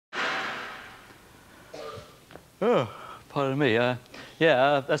Oh, pardon me.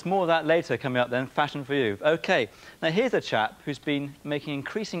 There's more of that later coming up then. Fashion for you. OK, now here's a chap who's been making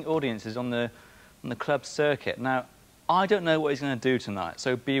increasing audiences on the club circuit. Now, I don't know what he's going to do tonight,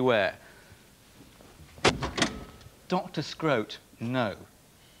 so beware. Dr. Scroat, no.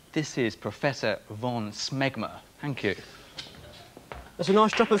 This is Professor Von-Smegma. Thank you. There's a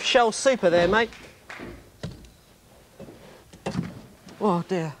nice drop of shell super there, mate. Oh,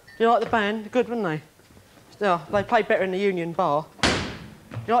 dear. You like the band? They're good, weren't they? Yeah, they played better in the Union Bar.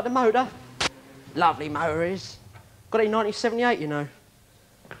 You like the motor? Lovely motor is. Got it in 1978, you know.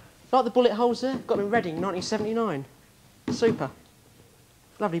 Like the bullet holes there? Got them in Reading, 1979. Super.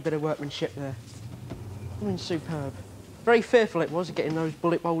 Lovely bit of workmanship there. I mean, superb. Very fearful it was, getting those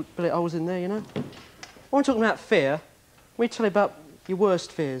bullet holes in there, you know. When we're talking about fear, let me tell you about your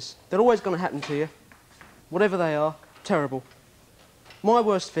worst fears. They're always going to happen to you. Whatever they are, terrible. My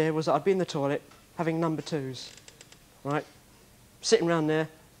worst fear was that I'd be in the toilet having number twos, right? Sitting round there,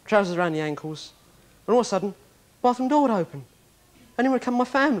 trousers around the ankles, and all of a sudden, bathroom door would open. And in would come my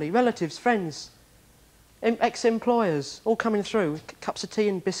family, relatives, friends, ex-employers, all coming through, with cups of tea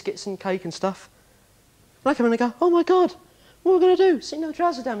and biscuits and cake and stuff. And I come in and go, oh my God, what are we going to do? Sitting in the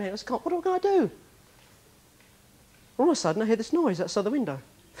trousers down here, what are we going to do? All of a sudden, I hear this noise outside the window.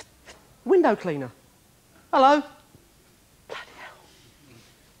 Window cleaner. Hello? Bloody hell.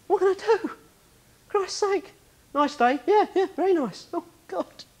 What am I going to do? Christ's sake. Nice day. Yeah, very nice. Oh, God.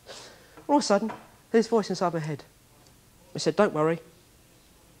 All of a sudden, there's this voice inside my head. It said, don't worry.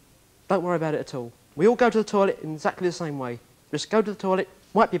 Don't worry about it at all. We all go to the toilet in exactly the same way. Just go to the toilet,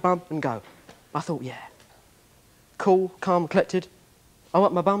 wipe your bum, and go. I thought, yeah. Cool, calm, collected. I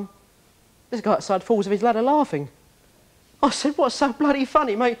wipe my bum. This guy outside falls off his ladder laughing. I said, what's so bloody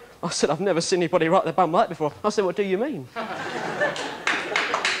funny, mate? I said, I've never seen anybody wipe their bum like that before. I said, what do you mean?